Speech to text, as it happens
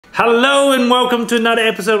Hello and welcome to another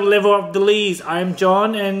episode of Level Up the Lees. I'm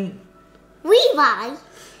John and Levi.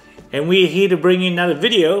 And we're here to bring you another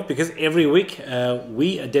video because every week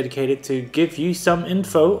we are dedicated to give you some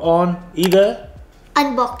info on either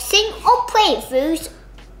unboxing or playthroughs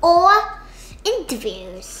or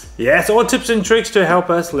interviews. Yes, or tips and tricks to help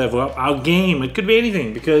us level up our game. It could be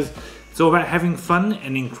anything because it's all about having fun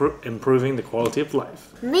and improving the quality of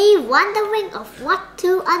life. Me wondering of what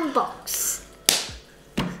to unbox.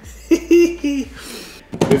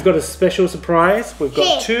 We've got a special surprise. We've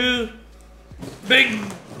got two big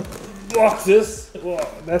boxes. Whoa,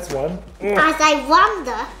 that's one. As I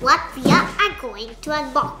wonder what we are going to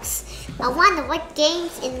unbox. I wonder what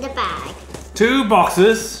game's in the bag. Two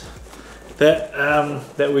boxes that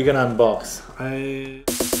we're gonna unbox.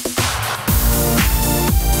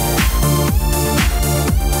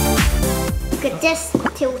 You could just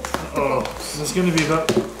tilt the box. There's gonna be about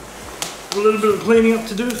a little bit of cleaning up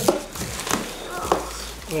to do.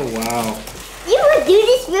 Oh wow! You would do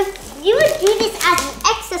this as an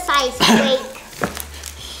exercise break.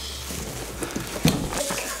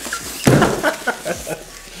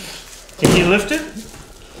 Can you lift it?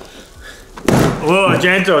 Whoa,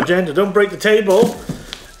 gentle, don't break the table.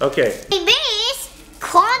 Okay. It is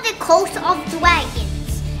Chronicles of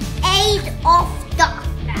Dragons, Age of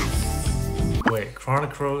Darkness. Wait,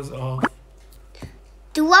 Chronicles of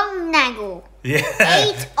Drunagor. Yeah.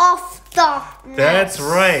 Age of Darkness. That's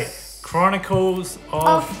right. Chronicles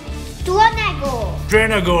of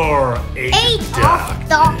Drunagor. Age of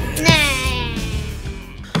Darkness.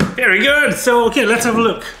 Very good. So okay, let's have a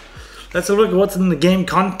look. Let's have a look at what's in the game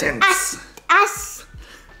contents.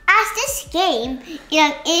 As this game,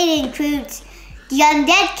 it includes the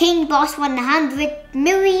Undead King Boss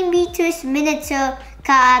 100mm miniature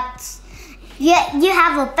cards. You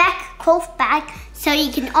have a cloth bag, so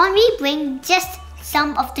you can only bring just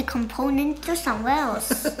some of the components to somewhere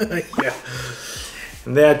else. Yeah.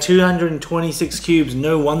 And there are 226 cubes.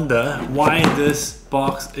 No wonder why this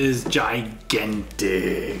box is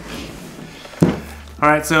gigantic.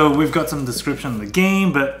 Alright, so we've got some description of the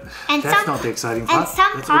game, but that's not the exciting part. And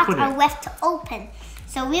some Let's parts open are it. left open.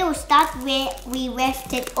 So we will start where we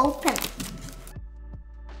left it open.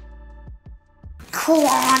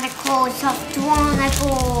 Chronicles of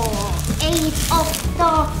Drunagor, Age of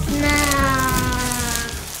Darkness.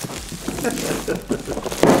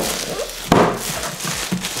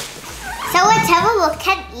 So let's have a look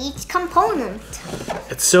at each component.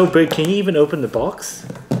 It's so big, can you even open the box?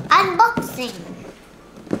 Unboxing.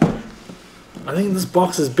 I think this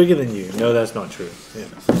box is bigger than you. No, that's not true. Yeah.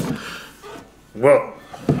 Whoa.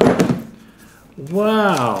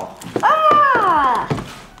 Wow. Ah!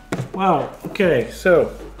 Wow, okay,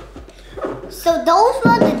 so those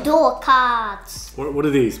were the door cards. what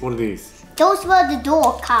are these? What are these? Those were the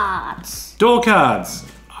door cards. Door cards.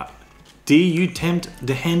 Do you tempt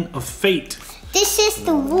the hand of fate? This is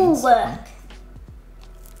the rule book.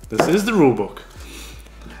 This is the rule book.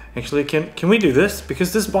 Actually, can we do this?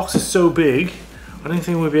 Because this box is so big, I don't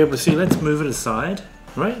think we'll be able to see. Let's move it aside,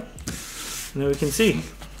 right? Now we can see.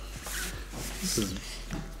 This is...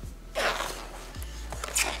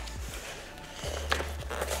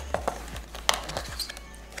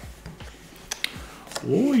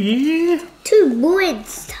 Oh yeah! Two wood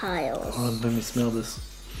tiles. Oh, let me smell this.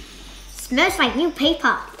 Smells like new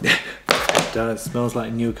paper. It does. Smells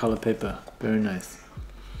like new color paper. Very nice.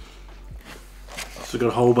 So we've got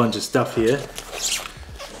a whole bunch of stuff here.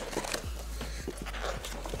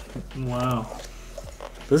 Wow.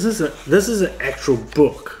 This is an actual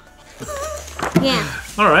book. Yeah.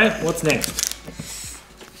 All right. What's next?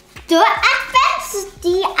 The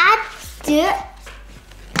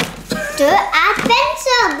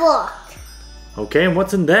adventure book. Okay, and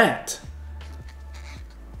what's in that?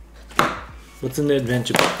 What's in the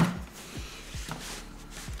adventure book?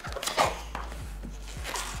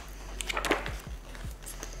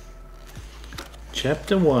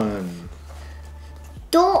 Chapter 1.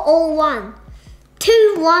 Door 01.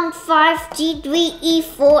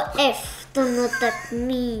 215G3E4F. Don't know what that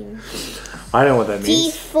means. I know what that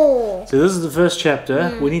means. G4. So this is the first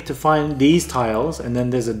chapter. We need to find these tiles and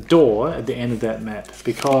then there's a door at the end of that map.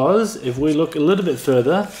 Because if we look a little bit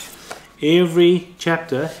further, every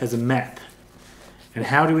chapter has a map. And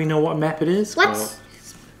how do we know what map it is? Well,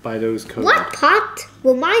 by those codes. What part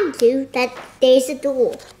reminds you that there's a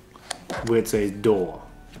door? Where it says door.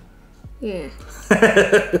 Yeah.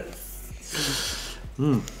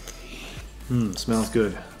 Smells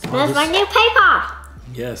good. Smells like new paper.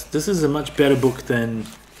 Yes, this is a much better book than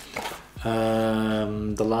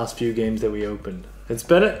the last few games that we opened. It's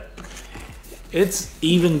better. It's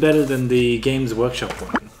even better than the Games Workshop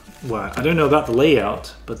one. well, I don't know about the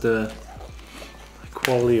layout, but the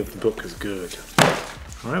quality of the book is good.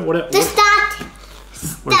 All right, what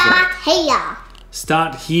Start here.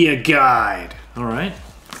 Start here guide. All right,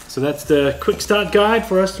 so that's the quick start guide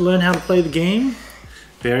for us to learn how to play the game.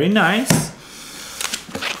 Very nice.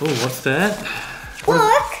 Oh, what's that?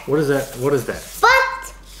 Look. What is that? What is that?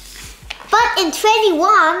 But in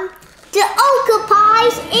 21, the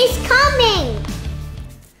Octopies is coming.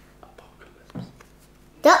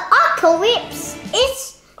 The apocalypse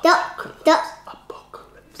is the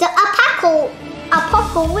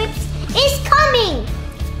apocalypse is coming.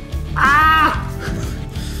 Ah!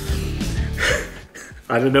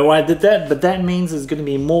 I don't know why I did that, but that means there's going to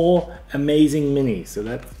be more amazing minis, so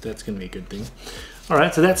that's going to be a good thing. All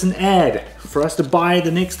right, so that's an ad for us to buy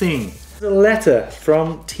the next thing. A letter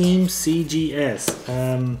from Team CGS.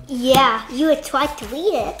 Yeah, you would try to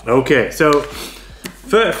read it. Okay, so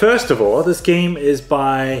first of all, this game is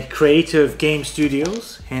by Creative Game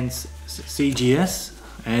Studios, hence CGS,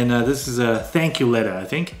 and this is a thank you letter, I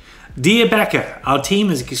think. Dear backer, our team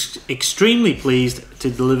is extremely pleased to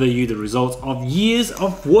deliver you the results of years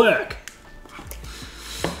of work.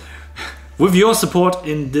 With your support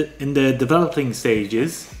in the developing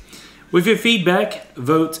stages, with your feedback,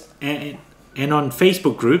 vote, and on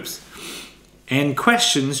Facebook groups, and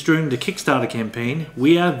questions during the Kickstarter campaign,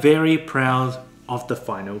 we are very proud of the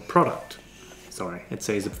final product. Sorry, it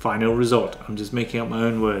says the final result. I'm just making up my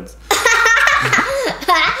own words.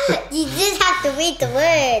 You just have to read the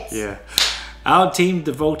words. Yeah. Our team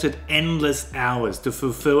devoted endless hours to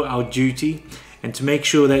fulfill our duty and to make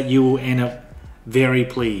sure that you will end up very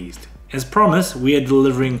pleased. As promised, we are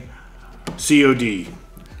delivering COD.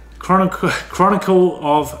 Chronicle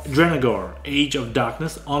of Drunagor, Age of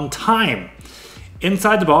Darkness, on time.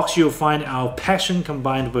 Inside the box, you'll find our passion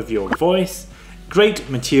combined with your voice, great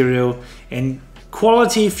material, and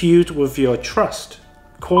quality fused with your trust.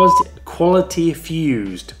 Quality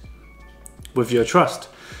fused with your trust.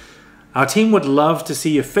 Our team would love to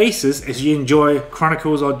see your faces as you enjoy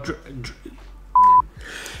Chronicles of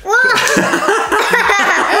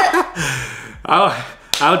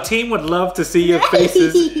Our team would love to see your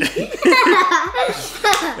faces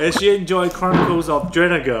as you enjoy Chronicles of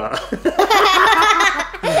Drunagor.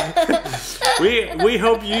 we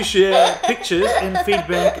hope you share pictures and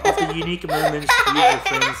feedback of the unique moments you and your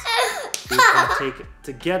friends we can take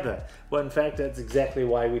together. Well, in fact, that's exactly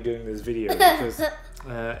why we're doing this video, because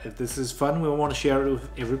if this is fun, we want to share it with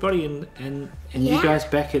everybody and you guys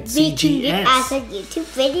back at CGS. As a YouTube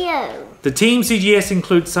video. The Team CGS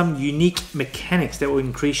includes some unique mechanics that will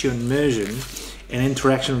increase your immersion and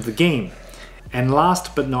interaction with the game. And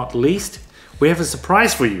last but not least, we have a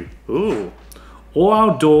surprise for you. Ooh. All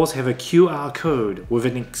our doors have a QR code with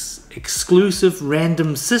an exclusive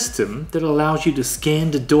random system that allows you to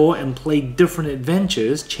scan the door and play different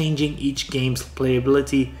adventures, changing each game's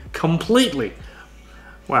playability completely.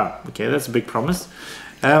 Wow, okay, that's a big promise.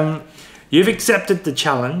 You've accepted the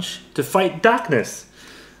challenge to fight darkness.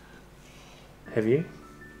 Have you?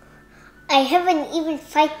 I haven't even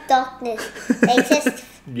fight darkness. I just...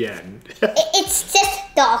 Yeah. It's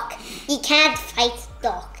just dark. You can't fight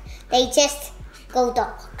dark. They just go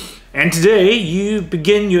dark. And today, you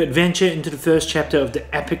begin your adventure into the first chapter of the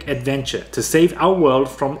epic adventure to save our world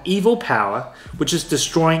from evil power, which is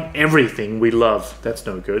destroying everything we love. That's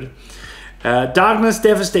no good. Darkness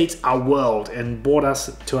devastates our world and brought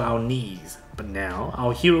us to our knees. But now,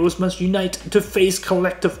 our heroes must unite to face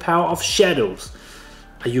collective power of shadows.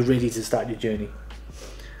 Are you ready to start your journey?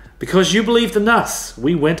 Because you believed in us,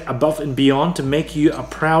 we went above and beyond to make you a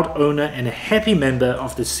proud owner and a happy member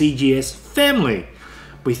of the CGS family.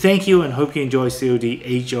 We thank you and hope you enjoy COD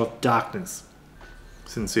Age of Darkness.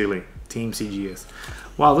 Sincerely, Team CGS.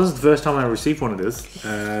 Wow, this is the first time I received one of this.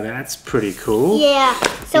 That's pretty cool. Yeah.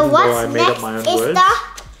 So Even what's next is the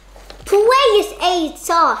Players Aid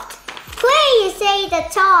soft. Players Aid the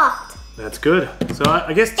soft. That's good. So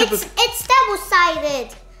I guess it's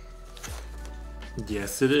double-sided.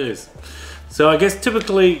 Yes, it is. So I guess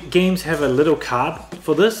typically games have a little card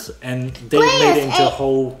for this, and they made it into a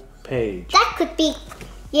whole page. That could be,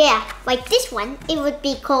 yeah, like this one. It would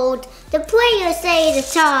be called the Players Aid the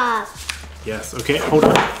soft. Yes, okay, hold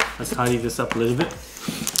on. Let's tidy this up a little bit.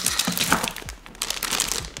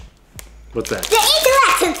 What's that? The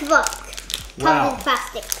interactions book. Wow. Covered in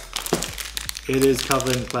plastic. It is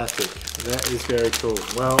covered in plastic. That is very cool.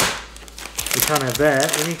 Well, we can't have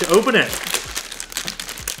that. We need to open it.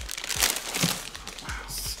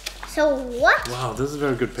 So what? Wow, this is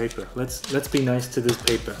very good paper. Let's be nice to this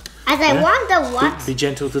paper. As I wonder what. Be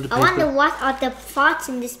gentle to the paper. I wonder what are the parts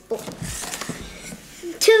in this book.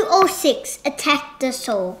 206, attack the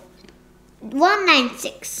soul.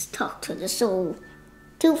 196. Talk to the soul.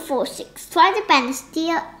 246. Try to banish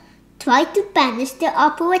the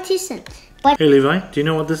opposition. But Hey Levi, do you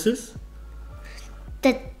know what this is?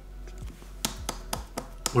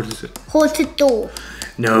 What is it? Hold the door.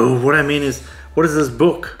 No, what I mean is, what is this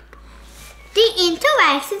book? The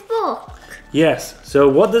interactive book. Yes, so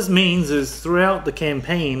what this means is throughout the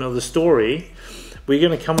campaign or the story, we're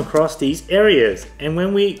going to come across these areas. And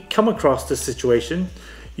when we come across this situation,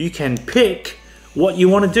 you can pick what you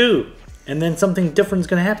want to do. And then something different is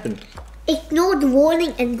going to happen. Ignore the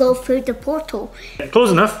warning and go through the portal.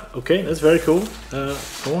 Close enough. Okay, that's very cool. I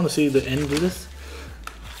want to see the end of this.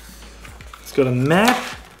 It's got a map.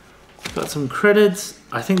 It's got some credits.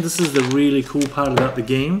 I think this is the really cool part about the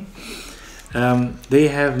game. They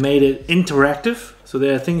have made it interactive, so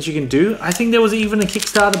there are things you can do. I think there was even a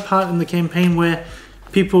Kickstarter part in the campaign where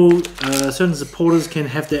people, certain supporters, can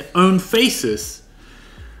have their own faces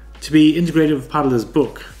to be integrated with part of this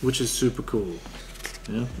book, which is super cool.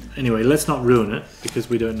 Yeah. Anyway, let's not ruin it because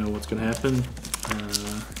we don't know what's going to happen.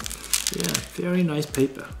 Yeah, very nice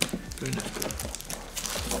paper. Very nice paper.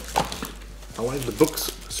 I like the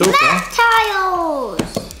books so far. Map tiles!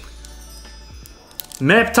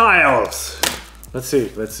 Map tiles! Let's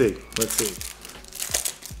see.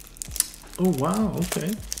 Oh wow,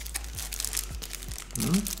 okay.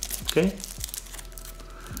 Okay.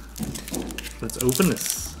 Let's open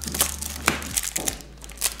this.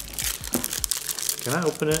 Can I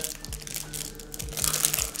open it?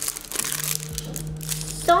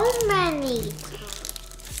 So many.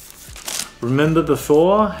 Remember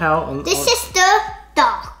before how... This is the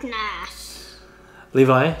darkness.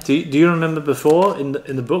 Levi, do you remember before in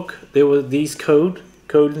the book there were these code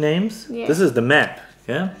names? Yeah. This is the map,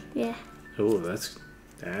 yeah? Yeah. Oh,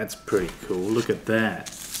 that's pretty cool. Look at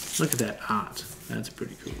that. Look at that art. That's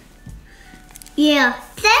pretty cool. Yeah.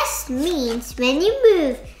 This means when you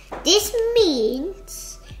move. This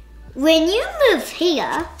means when you move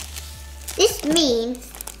here. This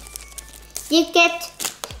means you get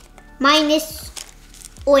minus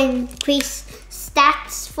or increase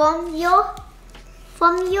stats from your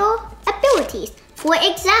abilities. For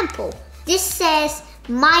example, this says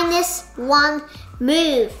 -1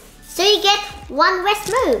 move. So you get 1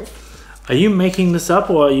 less move. Are you making this up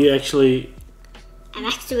or are you actually... I'm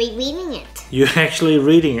actually reading it. You're actually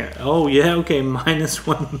reading it? Oh yeah, okay,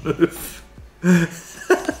 -1 move.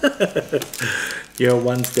 You're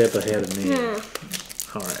one step ahead of me.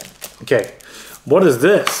 Alright, okay. What is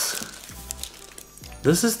this?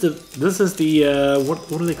 This is the what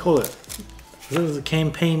do they call it? This is a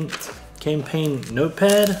campaign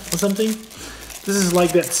notepad or something? This is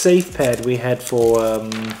like that safe pad we had for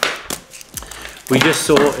we just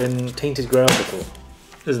saw in Tainted Grail before,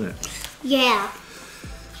 isn't it? Yeah.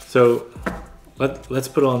 So let's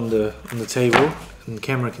put it on the table and the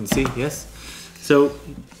camera can see. Yes. So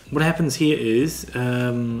what happens here is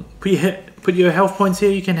put your health points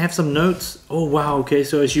here. You can have some notes. Oh wow. Okay.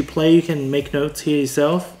 So as you play, you can make notes here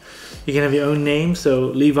yourself. You can have your own name.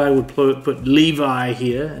 So Levi would put Levi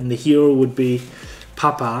here, and the hero would be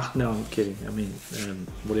Papa. No, I'm kidding. I mean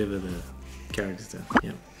whatever the characters do.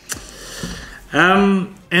 Yeah.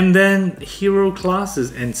 And then hero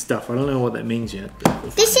classes and stuff. I don't know what that means yet.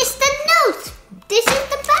 This is the note. This is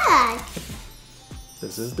the bag.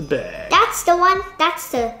 This is the bag. That's the one. That's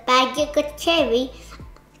the bag you could carry.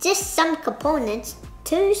 Just some components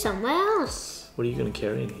to somewhere else. What are you going to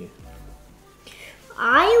carry in here?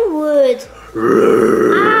 I would.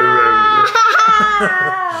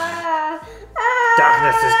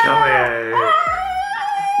 Darkness is coming.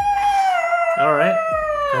 All right.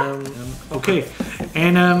 Okay,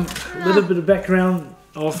 and a little bit of background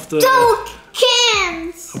of the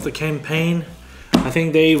campaign. I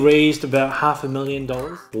think they raised about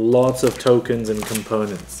 $500,000. Lots of tokens and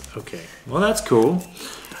components. Okay, well that's cool.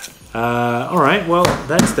 All right, well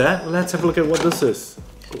that's that. Let's have a look at what this is.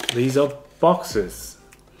 These are boxes.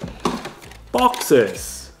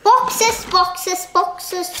 Boxes. Boxes. Boxes.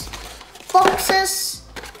 Boxes. Boxes.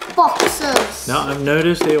 Boxes. Now I've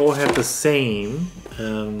noticed they all have the same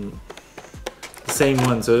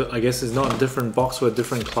one, so I guess it's not a different box for a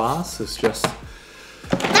different class. It's just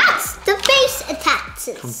that's the base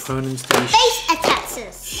attachments. Components to be base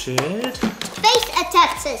attachments. Shared. Base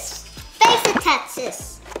attachments. Base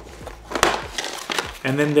attachments.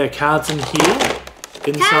 And then there are cards in here,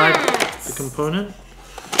 inside the component.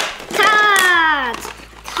 Cards.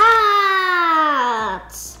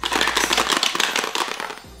 Cards.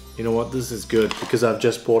 You know what? This is good because I've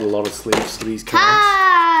just bought a lot of sleeves for these cards.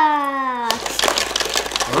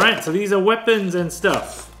 Alright, so these are weapons and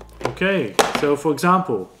stuff. Okay, so for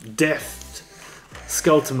example, Death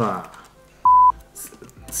Skeltimer.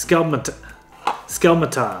 Skelmetar.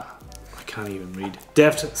 I can't even read.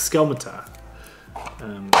 Deft Skelmetar,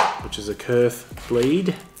 which is a curved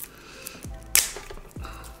blade.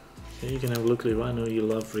 You can have a look, Levi. I know you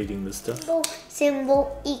love reading this stuff.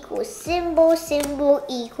 Symbol equals symbol, symbol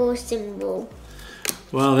equals symbol.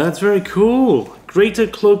 Wow, that's very cool. Greater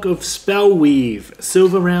Cloak of Spellweave,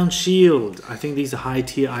 Silver Round Shield. I think these are high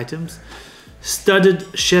tier items. Studded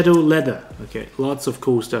Shadow Leather. Okay, lots of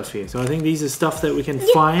cool stuff here. So I think these are stuff that we can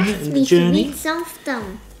find in the journey. Need some of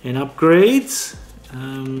them. And upgrades.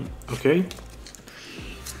 Okay.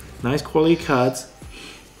 Nice quality cards.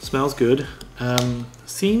 Smells good.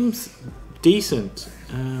 Seems decent.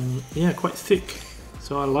 Yeah, quite thick.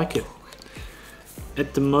 So I like it.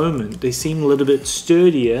 At the moment, they seem a little bit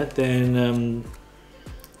sturdier than,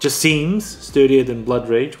 just seems sturdier than Blood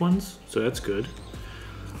Rage ones, so that's good.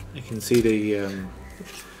 I can see they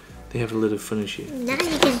have a little finish here. Now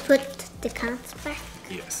you can put the cards back.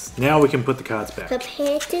 Yes, now we can put the cards back.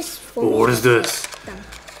 Prepare this for what is this?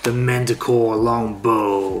 The Manticore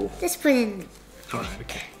Longbow. Just put in. Alright,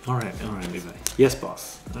 okay. Alright, Levi. Yes,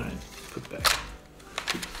 boss. Alright, put it back.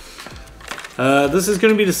 This is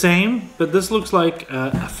going to be the same, but this looks like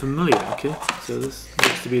a familiar, okay? So this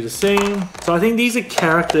looks to be the same. So I think these are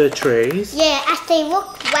character trays. Yeah, as they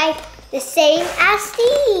look like the same as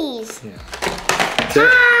these. Yeah.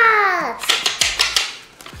 Cards!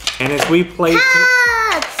 And as we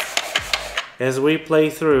play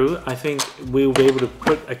through, I think we'll be able to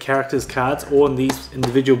put a character's cards on these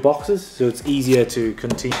individual boxes, so it's easier to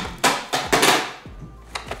continue.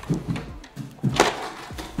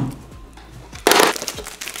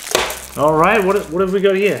 Alright, what have we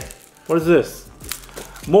got here? What is this?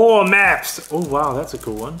 More maps! Oh wow, that's a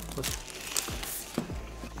cool one.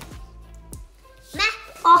 Map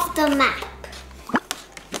of the map.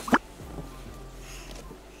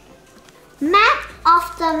 Map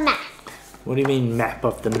of the map. What do you mean map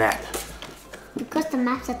of the map? Because the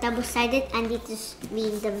maps are double-sided and you just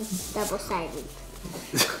read them double-sided.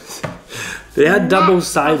 They are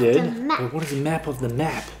double-sided, but what is the map of the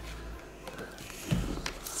map?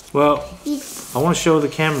 Well, I want to show the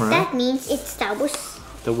camera. That means it's double.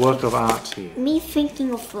 The work of art here. Me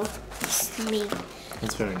thinking of me.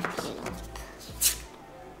 That's very nice.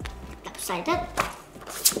 Double-sided.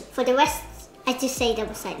 For the rest, I just say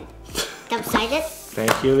double-sided. Double-sided.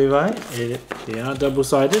 Thank you, Levi. They are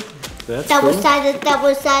double-sided. That's double-sided, cool.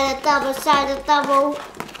 Double-sided, double-sided, double.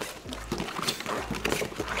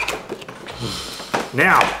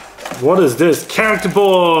 Now, what is this? Character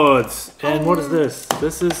boards! And what is this?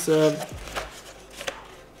 This is...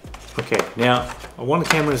 Okay, now, I want the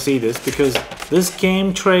camera to see this because this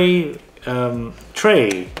game tray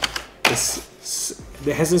it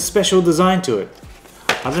has a special design to it.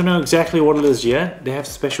 I don't know exactly what it is yet. They have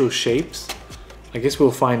special shapes. I guess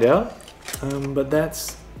we'll find out. But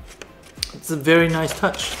it's a very nice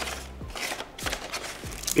touch.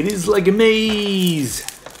 It is like a maze.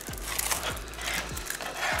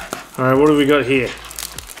 All right, what do we got here?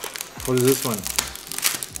 What is this one?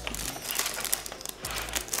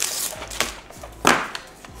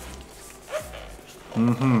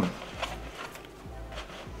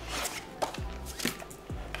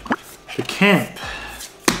 The camp.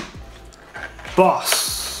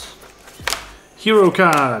 Boss. Hero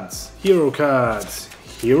cards. Hero cards.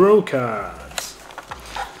 Hero cards.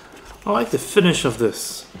 I like the finish of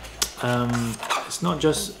this. It's not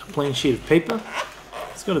just a plain sheet of paper.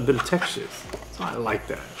 It's got a bit of textures. So I like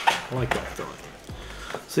that. I like that thought.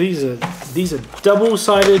 So these are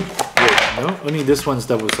double-sided. Wait, no, only this one's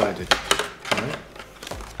double-sided. Alright.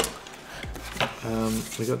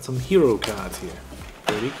 We got some hero cards here.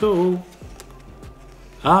 Pretty cool.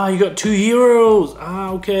 Ah, you got 2 heroes.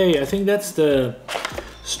 Ah, okay. I think that's the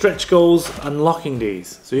stretch goals unlocking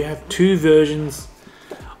these. So you have 2 versions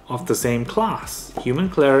of the same class. Human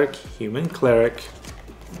cleric,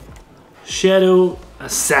 shadow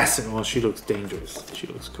assassin. Well, she looks dangerous. She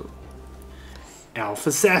looks cool. Elf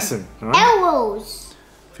assassin. Right? Arrows.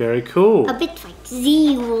 Very cool. A bit like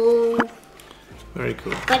 0. Very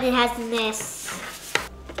cool. But it has an S.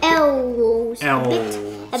 Elves.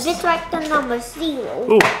 A bit like the number 0.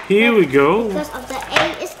 Oh, here we go. Because of the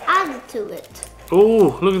A is added to it.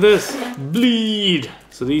 Oh, look at this. Bleed.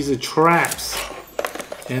 So these are traps.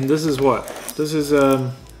 And this is what? This is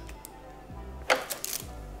a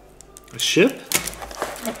ship.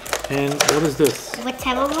 And what is this? Let's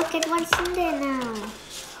have a look at what's in there now.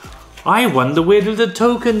 I wonder where do the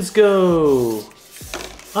tokens go?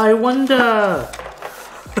 I wonder.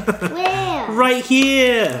 Where? Right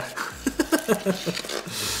here.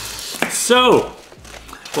 So,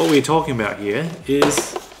 what we're talking about here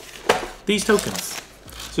is these tokens.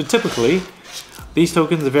 So typically, these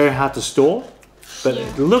tokens are very hard to store, but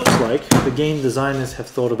it looks like the game designers have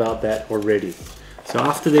thought about that already. So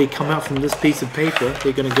after they come out from this piece of paper,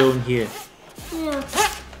 they're going to go in here. Yeah.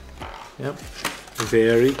 Yep.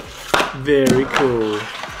 Very, very cool.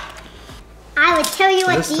 I will tell you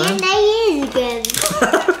what DNA is again.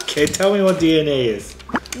 Okay, tell me what DNA is.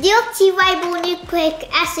 Deoxyribonucleic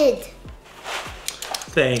acid.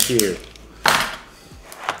 Thank you.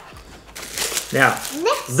 Now,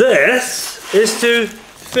 this is to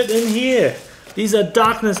fit in here. These are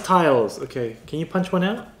darkness tiles. Okay, can you punch one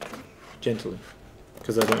out? Gently.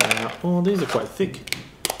 Because I don't know how. Oh, these are quite thick.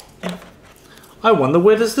 I wonder,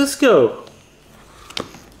 where does this go?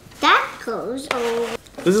 That goes over.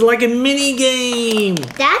 This is like a mini game.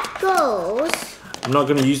 That goes. I'm not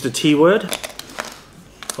going to use the T word.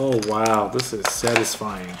 Oh wow, this is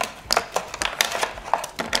satisfying.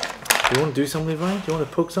 Do you want to do something, Levi? Do you want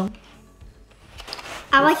to poke some?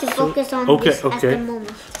 I like to focus on this at the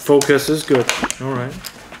moment. Focus is good. All right.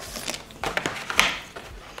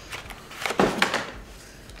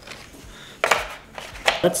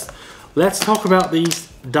 Let's talk about these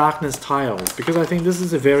darkness tiles, because I think this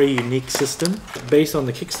is a very unique system based on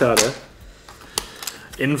the Kickstarter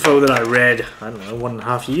info that I read, I don't know,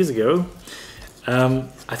 1.5 years ago.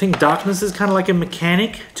 I think darkness is kind of like a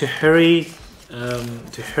mechanic to hurry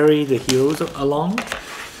the heroes along.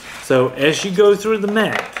 So as you go through the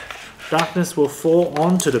map, darkness will fall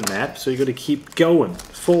onto the map, so you got to keep going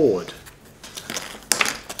forward.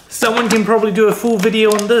 Someone can probably do a full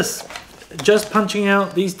video on this, just punching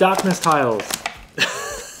out these darkness tiles.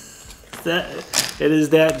 It is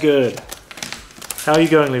that good. How are you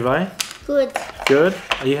going, Levi? Good. Good?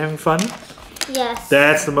 Are you having fun? Yes.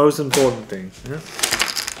 That's the most important thing. Yeah?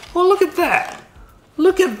 Well, look at that.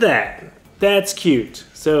 Look at that. That's cute.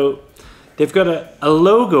 So they've got a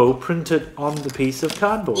logo printed on the piece of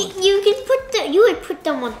cardboard. You would put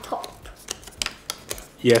them on top.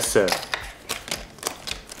 Yes, sir.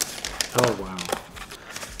 Oh wow.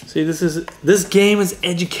 See, this game is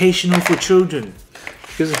educational for children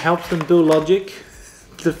because it helps them build logic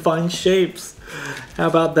to find shapes. How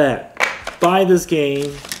about that? Buy this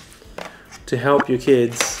game to help your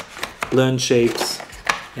kids learn shapes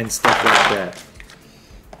and stuff like that.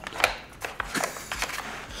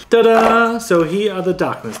 Ta-da! So here are the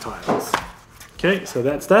darkness tiles. Okay, so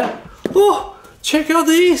that's that. Oh, check out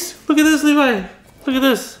these! Look at this, Levi. Look at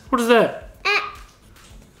this. What is that?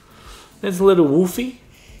 There's a little wolfie.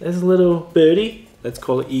 There's a little birdie. Let's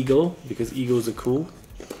call it eagle because eagles are cool.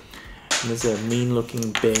 And there's a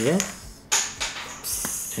mean-looking bear.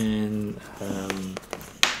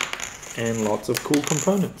 And lots of cool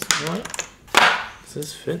components. All right. Does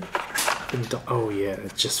this fit? Oh yeah,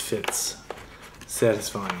 it just fits.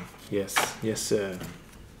 Satisfying. Yes, yes, sir.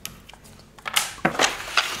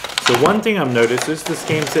 So one thing I've noticed is this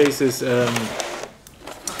game says is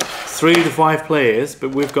 3 to 5 players,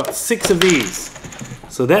 but we've got 6 of these.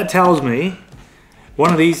 So that tells me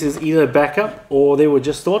one of these is either backup or they were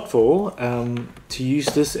just thoughtful to use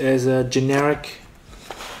this as a generic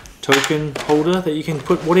token holder that you can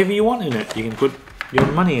put whatever you want in it. You can put your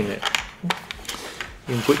money in it.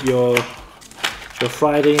 You can put your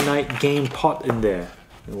Friday night game pot in there,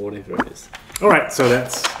 or whatever it is. All right, so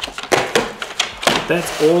that's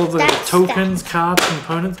all the tokens, cards,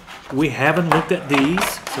 components. We haven't looked at these,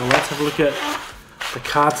 so let's have a look at the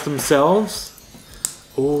cards themselves.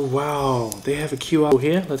 Oh wow, they have a QR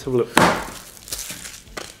here. Let's have a look.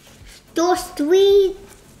 Doors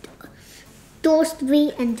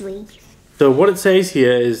 3 and 3. So what it says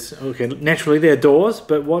here is, okay, naturally they're doors,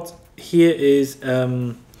 but what here is,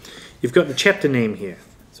 you've got the chapter name here.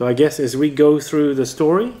 So I guess as we go through the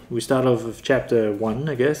story, we start off with chapter 1,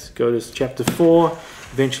 I guess, go to chapter 4,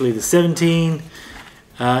 eventually the 17,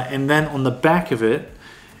 and then on the back of it,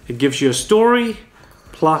 it gives you a story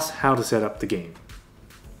plus how to set up the game.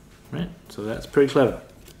 Right? So that's pretty clever.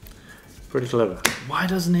 Pretty clever. Why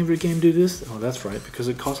doesn't every game do this? Oh, that's right, because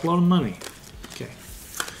it costs a lot of money. Okay.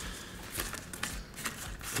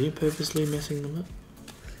 Are you purposely messing them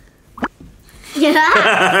up?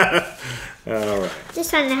 Yeah. Alright. Just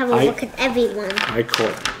trying to have a look at everyone. I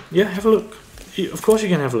caught. Yeah, have a look. Of course you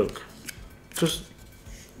can have a look. Just...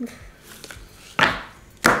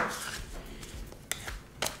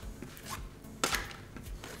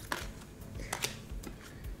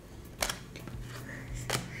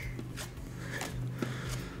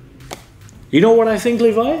 You know what I think,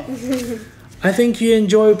 Levi? I think you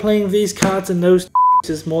enjoy playing these cards and those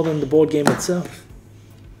more than the board game itself.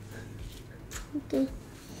 Okay.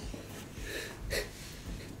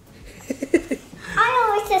 I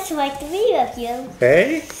always just like 3 of you.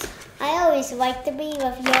 Hey? I always like to be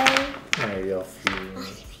with you.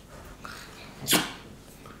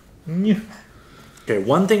 Okay,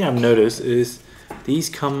 one thing I've noticed is these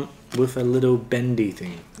come with a little bendy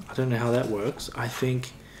thing. I don't know how that works. I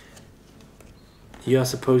think you are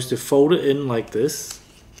supposed to fold it in like this.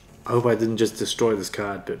 I hope I didn't just destroy this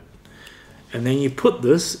card, but and then you put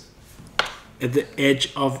this at the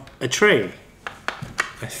edge of a tray.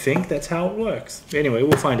 I think that's how it works. Anyway,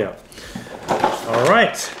 we'll find out. All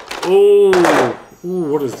right. Oh,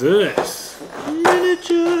 what is this?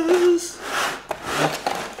 Miniatures.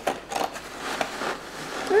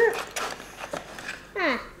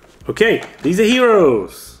 Okay, these are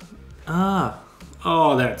heroes.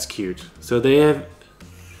 Oh, that's cute. So they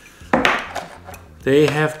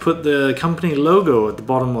have put the company logo at the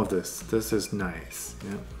bottom of this. This is nice.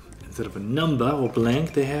 Yeah. Instead of a number or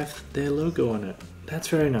blank, they have their logo on it. That's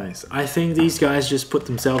very nice. I think these guys just put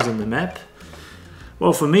themselves on the map.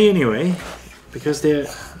 Well, for me anyway, because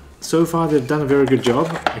so far they've done a very good job.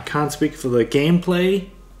 I can't speak for the gameplay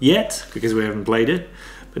yet because we haven't played it.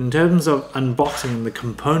 But in terms of unboxing the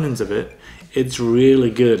components of it, it's really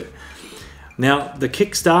good. Now, the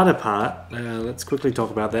Kickstarter part, let's quickly talk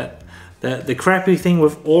about that. The crappy thing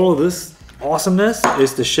with all of this awesomeness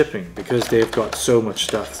is the shipping, because they've got so much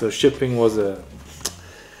stuff. So shipping was a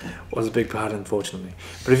big part, unfortunately.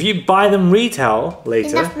 But if you buy them retail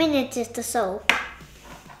later... Enough miniatures to sew.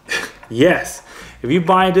 Yes. If you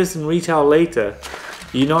buy this in retail later,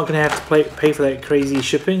 you're not going to have to pay for that crazy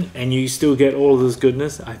shipping, and you still get all of this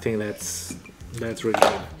goodness. I think that's really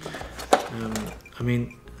good. I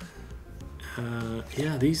mean,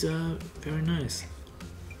 yeah, these are very nice.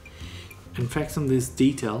 In fact, some of this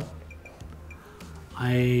detail,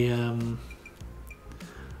 I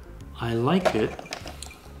like it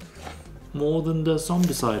more than the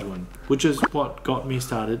Zombicide one, which is what got me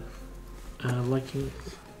started liking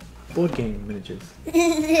board game miniatures.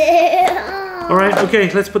 Alright, okay,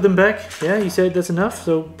 let's put them back. Yeah, you said that's enough,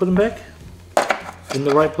 so put them back in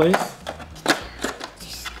the right place.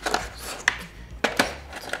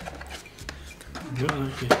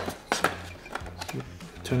 Okay.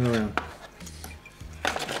 Turn it around.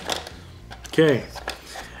 Okay.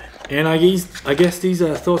 And I guess these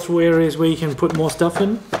are thoughtful areas where you can put more stuff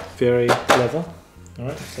in. Very clever.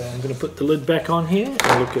 Alright, so I'm going to put the lid back on here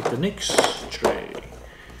and look at the next tray.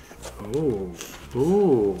 Oh,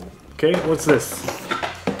 ooh. Okay, what's this?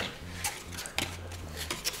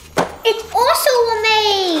 It's also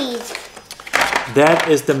made! That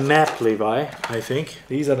is the map, Levi, I think.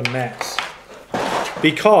 These are the maps.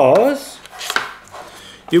 Because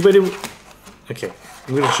you better... Okay,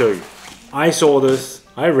 I'm going to show you. I saw this,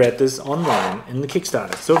 I read this online in the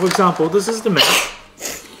Kickstarter. So for example, this is the map.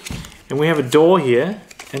 And we have a door here.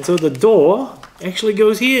 And so the door actually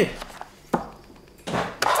goes here.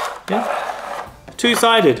 Yeah?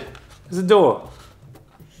 Two-sided. There's a door.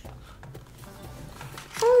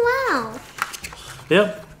 Oh wow.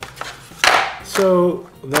 Yep. So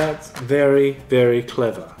that's very, very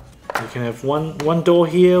clever. You can have one door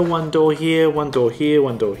here, one door here, one door here,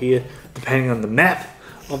 one door here, depending on the map,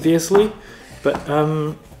 obviously. But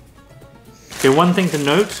okay, one thing to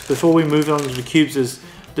note before we move on to the cubes is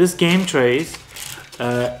this game Trayz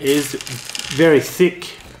is very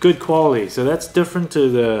thick, good quality. So that's different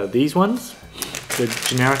to these ones, the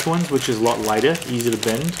generic ones, which is a lot lighter, easy to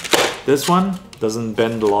bend. This one doesn't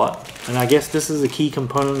bend a lot, and I guess this is a key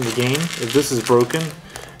component of the game. If this is broken,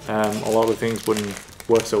 a lot of things wouldn't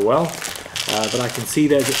work so well. But I can see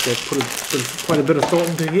that they've put quite a bit of thought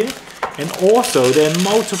into here. And also, there are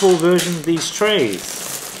multiple versions of these trays.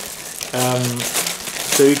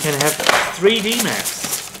 So you can have 3D maps.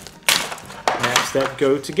 Maps that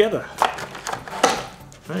go together.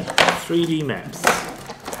 Right? 3D maps.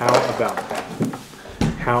 How about that?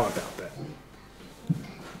 How about that?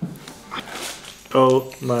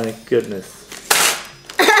 Oh my goodness.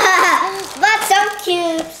 But some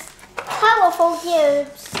cubes. Powerful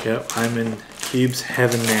cubes. Yep, I'm in cubes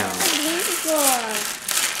heaven now.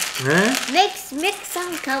 Huh? Mix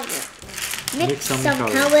some colors. Mix some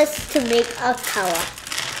colors to make a color.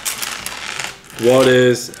 What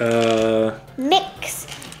is Mix.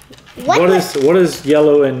 What is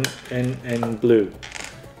yellow and blue?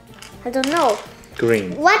 I don't know.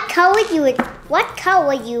 Green. What color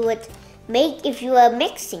you would make if you were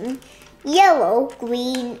mixing yellow,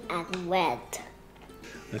 green, and red?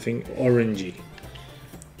 I think orangey.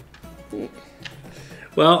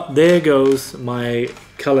 Well, there goes my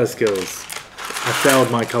color skills. I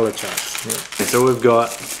failed my color charts. Yeah. So we've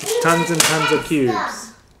got tons and tons of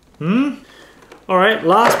cubes. Alright,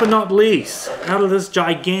 last but not least, out of this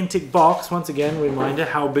gigantic box, once again, reminder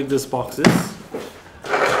how big this box is.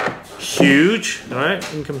 huge, all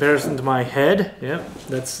right, in comparison to my head. Yeah,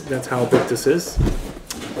 that's how big this is.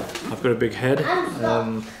 I've got a big head.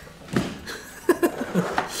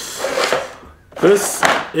 This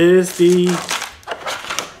is the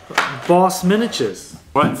boss miniatures.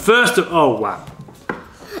 Right, first of, oh wow.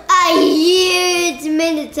 A huge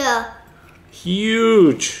miniature.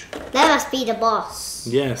 Huge. That must be the boss.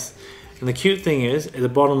 Yes. And the cute thing is, at the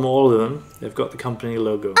bottom of all of them, they've got the company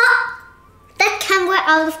logo. That camera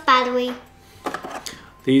out of battery.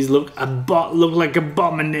 These look like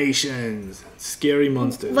abominations. Scary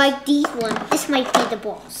monsters. Like these ones. This might be the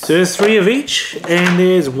boss. So there's 3 of each, and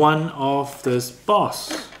there's 1 of this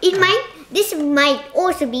boss. This might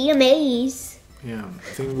also be a maze. Yeah,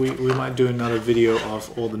 I think we might do another video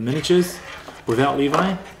of all the miniatures without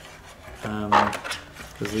Levi.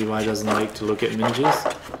 Because Levi doesn't like to look at miniatures.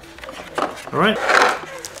 Alright.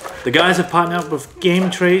 The guys have partnered up with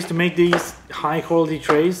game trays to make these high quality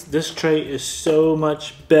trays. This tray is so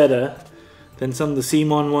much better than some of the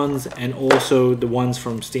Simon ones and also the ones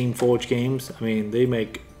from Steam Forge Games. I mean, they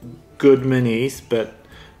make good minis, but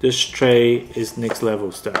this tray is next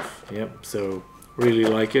level stuff. Yep, so really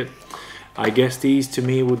like it. I guess these to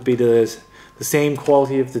me would be the same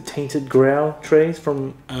quality of the Tainted Grail trays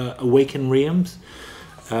from Awakened Realms.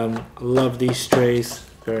 Love these trays,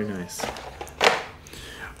 very nice.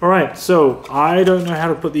 Alright, so I don't know how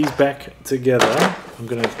to put these back together. I'm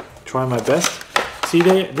gonna try my best. See,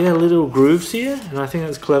 there are little grooves here, and I think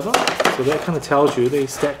that's clever. So that kind of tells you they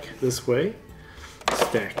stack this way,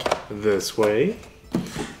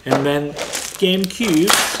 and then game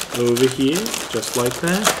cubes over here, just like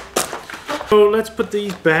that. So let's put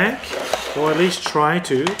these back, or at least try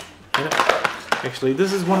to. And actually,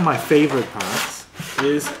 this is one of my favorite parts,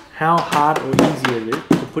 is how hard or easy it is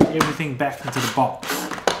to put everything back into the box.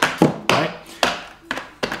 Right?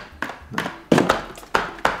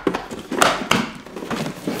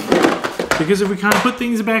 Because if we can't put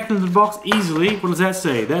things back into the box easily, what does that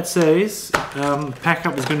say? That says pack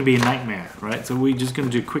up is going to be a nightmare, right? So we're just going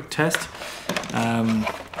to do a quick test.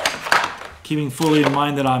 Keeping fully in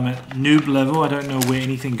mind that I'm at noob level, I don't know where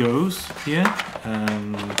anything goes here. I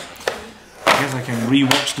guess I can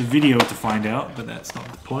re-watch the video to find out, but that's not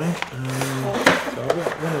the point. So I've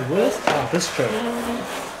got one of this. Ah, this tray.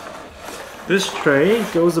 This tray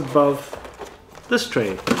goes above this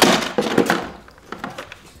tray.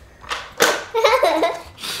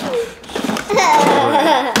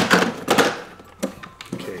 Right.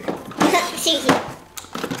 Okay.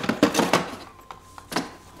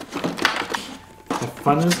 The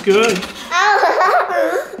fun is good.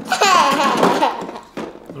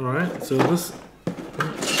 Alright, so this, I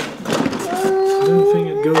don't think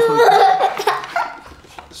it goes like that.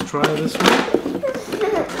 Let's try this one.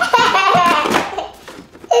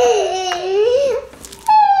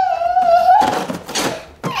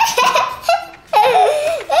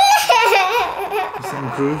 There's some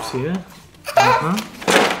grooves here.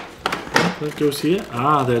 That goes here.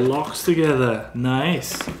 Ah, they're locks together.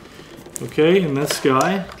 Nice. Okay, and this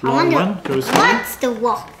guy, long one, goes here. What's the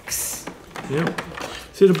locks? Yep.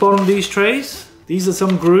 See the bottom of these trays? These are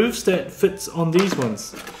some grooves that fits on these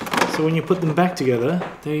ones. So when you put them back together,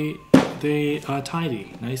 they are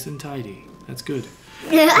tidy, nice and tidy. That's good.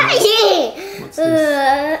 What's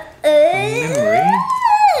this? Memory.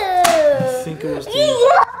 I think it was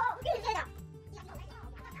the...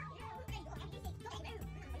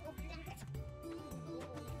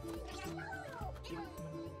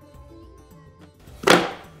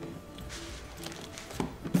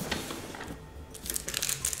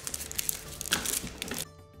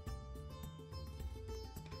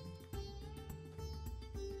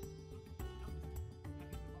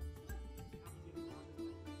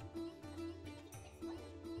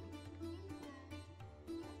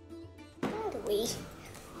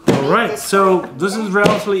 Alright, so this is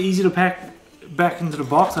relatively easy to pack back into the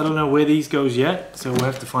box. I don't know where these goes yet, so we'll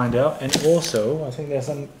have to find out. And also, I think there's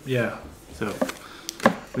some, yeah, so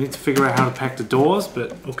we need to figure out how to pack the doors,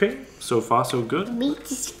 but okay, so far so good. We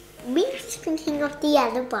just thinking of the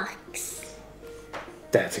other box.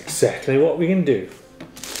 That's exactly what we can do.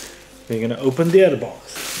 We're gonna open the other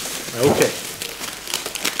box. Okay.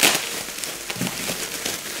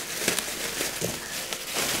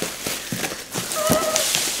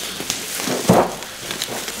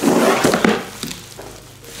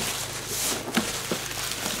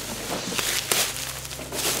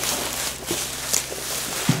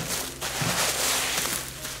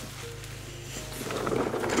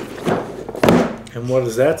 And what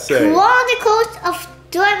does that say? Chronicles of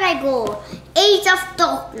Drunagor, Age of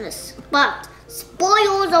Darkness, but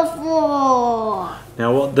Spoils of War.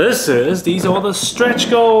 Now what this is, these are the stretch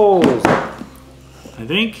goals. I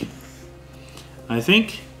think.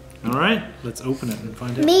 Alright, let's open it and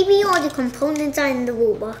find out. Maybe all the components are in the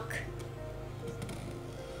rule book.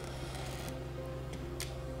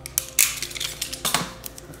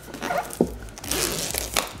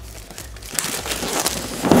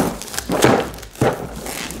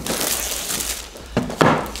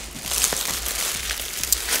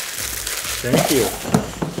 Thank you.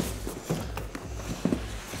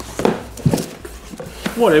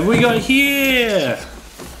 What have we got here?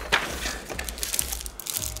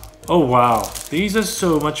 Oh wow, these are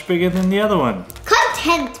so much bigger than the other one.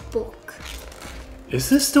 Content book. Is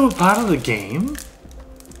this still a part of the game?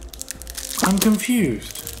 I'm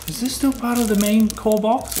confused. Is this still part of the main core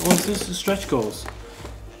box or is this the stretch goals?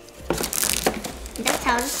 That's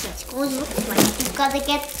how the stretch goals look like. You've got to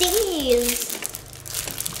get these.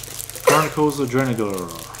 Chronicles of Drunagor,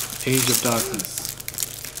 Age of Darkness.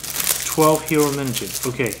 12 hero miniatures.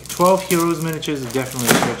 Okay, 12 heroes miniatures are definitely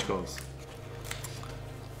stretch goals.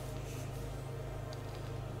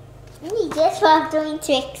 You just love doing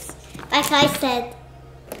tricks. Like I said.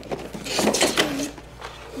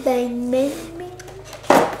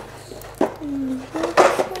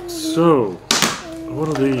 So, what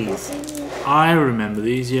are these? I remember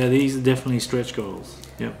these. Yeah, these are definitely stretch goals.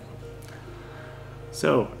 Yep.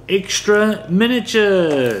 So, extra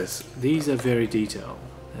miniatures. These are very detailed.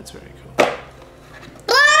 That's very cool.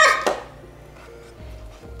 Ah!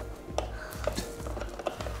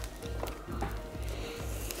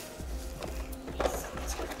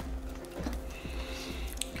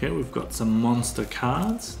 Okay, we've got some monster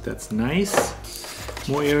cards. That's nice.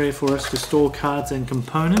 More area for us to store cards and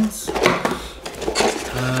components.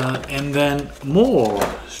 And then more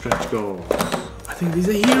stretch goals. I think these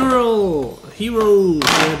are heroes.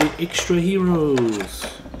 They're the extra heroes.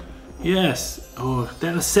 Yes. Oh,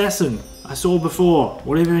 that assassin I saw before.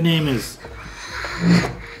 Whatever her name is.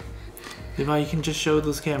 Levi, you can just show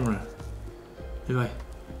this camera. Levi.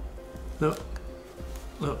 Look.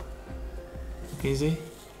 Look. Can you see?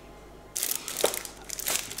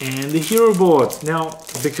 And the hero boards. Now,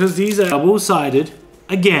 because these are double-sided,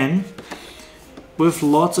 again, with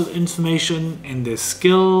lots of information and their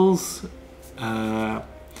skills.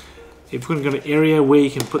 If we're going to go to an area where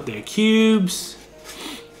you can put their cubes,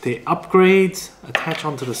 their upgrades, attach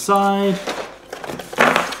onto the side.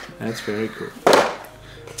 That's very cool.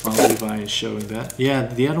 While Levi is showing that. Yeah,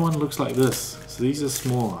 the other one looks like this. So these are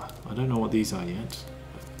smaller. I don't know what these are yet.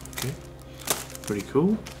 Okay, pretty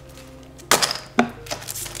cool.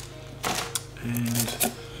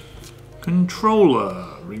 And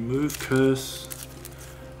controller, remove curse,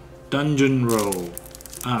 dungeon roll.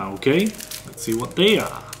 Ah, okay. Let's see what they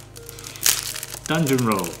are. Dungeon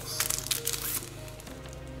rolls.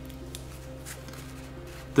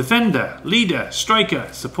 Defender, leader, striker,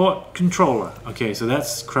 support, controller. Okay, so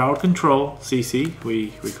that's crowd control, CC,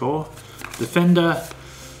 we recall. Defender,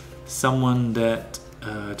 someone that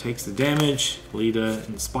takes the damage. Leader,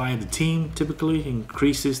 inspire the team, typically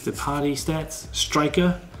increases the party stats.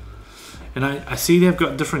 Striker, and I see they've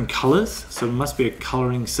got different colors, so it must be a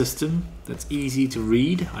coloring system that's easy to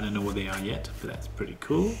read. I don't know what they are yet, but that's pretty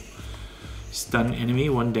cool. Stun enemy,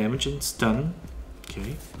 1 damage and stun.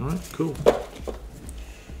 Okay, alright, cool.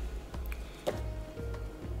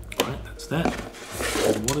 Alright, that's that.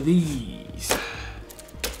 And what are these?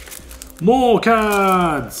 More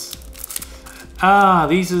cards! Ah,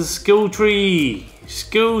 these are skill tree.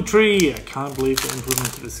 Skill tree. I can't believe they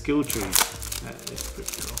implemented a skill tree. That is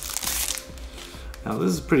pretty cool. Now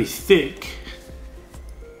this is pretty thick.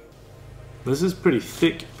 This is pretty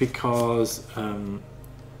thick because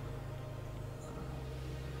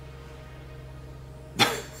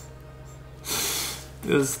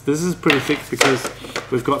this is pretty thick because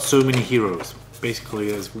we've got so many heroes. Basically,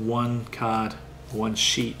 there's one card, one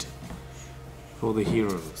sheet for the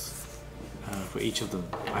heroes. For each of them,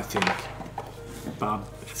 I think.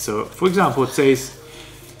 So, for example, it says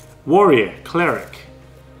Warrior, Cleric,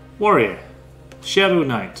 Warrior, Shadow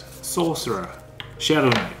Knight, Sorcerer, Shadow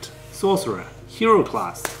Knight, Sorcerer, Hero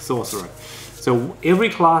Class, Sorcerer. So every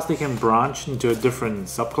class they can branch into a different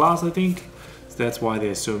subclass, I think. So that's why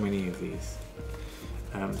there's so many of these.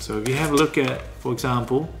 So if you have a look at, for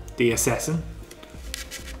example, the Assassin.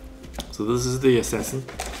 So this is the Assassin.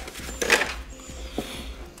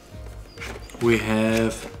 We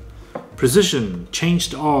have Precision,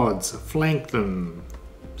 Changed Odds, Flank Them,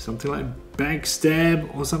 something like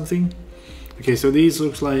Backstab or something. Okay, so these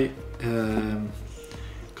looks like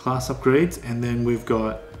class upgrades, and then we've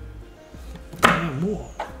got more.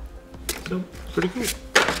 So pretty cool.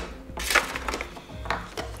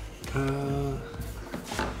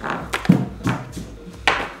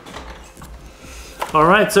 All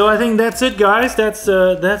right, so I think that's it, guys. That's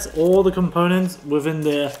all the components within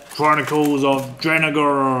the Chronicles of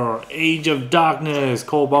Drunagor, Age of Darkness,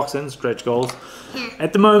 core box and stretch goals.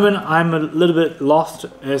 At the moment, I'm a little bit lost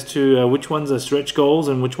as to which ones are stretch goals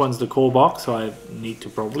and which one's the core box. So I need to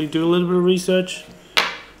probably do a little bit of research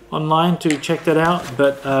online to check that out.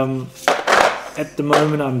 But at the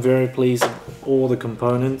moment, I'm very pleased with all the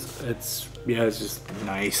components. It's just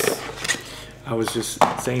nice. I was just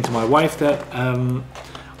saying to my wife that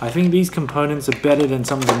I think these components are better than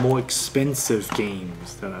some of the more expensive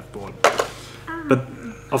games that I've bought. But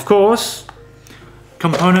of course,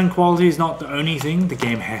 component quality is not the only thing. The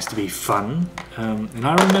game has to be fun. And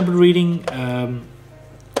I remember reading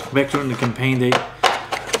back during the campaign,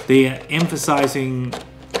 they are emphasizing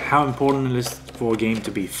how important it is for a game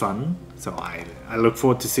to be fun. So I look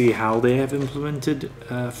forward to see how they have implemented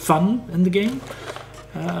fun in the game.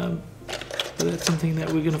 But that's something that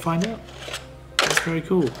we're going to find out. That's very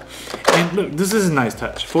cool. And look, this is a nice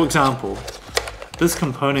touch. For example, this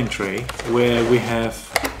component tray where we have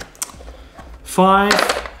 5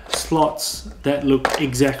 slots that look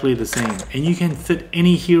exactly the same, and you can fit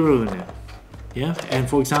any hero in it. Yeah, and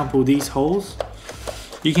for example, these holes,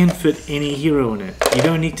 you can fit any hero in it. You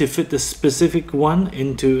don't need to fit the specific one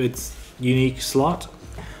into its unique slot.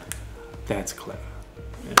 That's clever.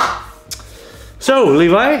 Yeah. So,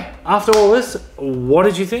 Levi, after all this, what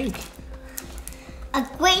did you think? A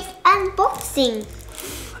great unboxing.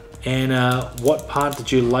 And what part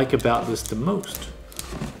did you like about this the most?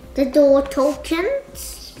 The door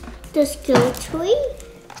tokens, the skill tree,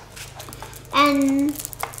 and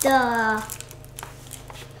the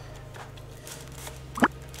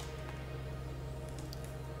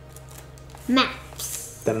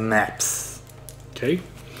maps. The maps. Okay.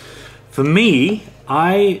 For me,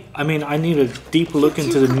 I mean, I need a deeper look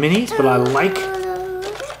into the minis, but I like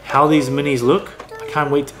how these minis look. I can't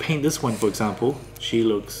wait to paint this one, for example. She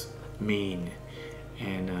looks mean,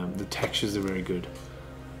 and the textures are very good.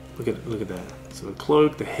 Look at that. So the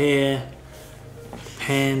cloak, the hair, the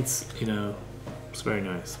pants, you know, it's very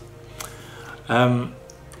nice.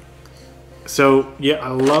 So yeah, I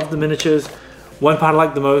love the miniatures. One part I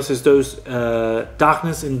like the most is those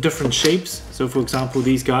darkness in different shapes. So for example,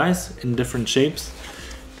 these guys in different shapes.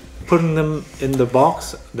 Putting them in the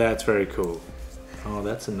box, that's very cool. Oh,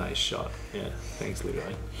 that's a nice shot. Yeah, thanks,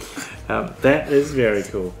 Levi. That is very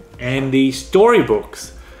cool. And the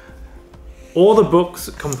storybooks. All the books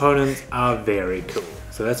components are very cool.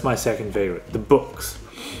 So that's my second favorite. The books.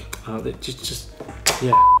 They're just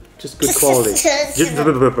good quality. Yeah.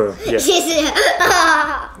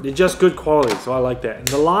 They're just good quality, so I like that. And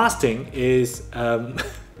the last thing is,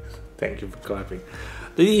 thank you for clapping.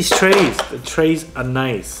 These trays. The trays are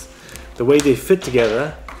nice. The way they fit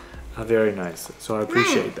together are very nice. So I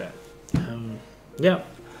appreciate that. Yeah.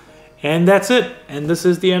 And that's it. And this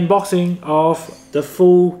is the unboxing of the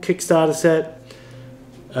full Kickstarter set.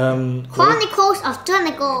 Chronicles of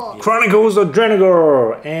Drunagor. Chronicles of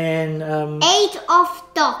Drunagor. And Age of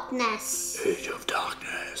Darkness. Age of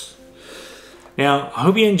Darkness. Now, I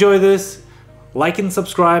hope you enjoy this. Like and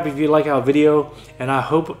subscribe if you like our video. And I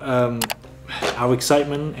hope our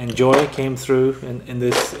excitement and joy came through in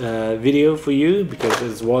this video for you, because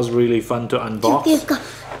it was really fun to unbox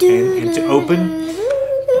and to open.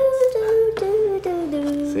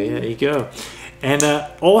 So there you go. And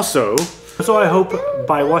also I hope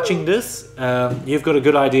by watching this you've got a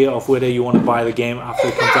good idea of whether you want to buy the game after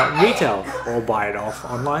it comes out in retail or buy it off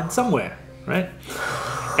online somewhere, right?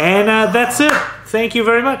 And that's it. Thank you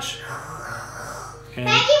very much. And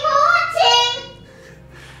Thank you for watching.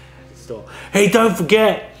 Hey, don't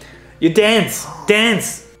forget your dance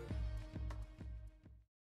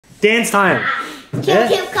time. Kill,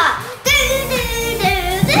 kill, cut.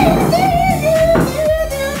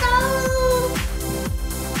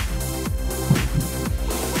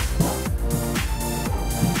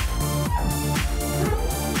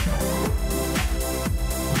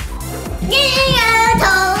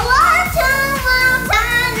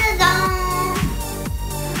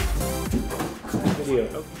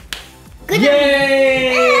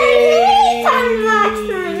 Yay!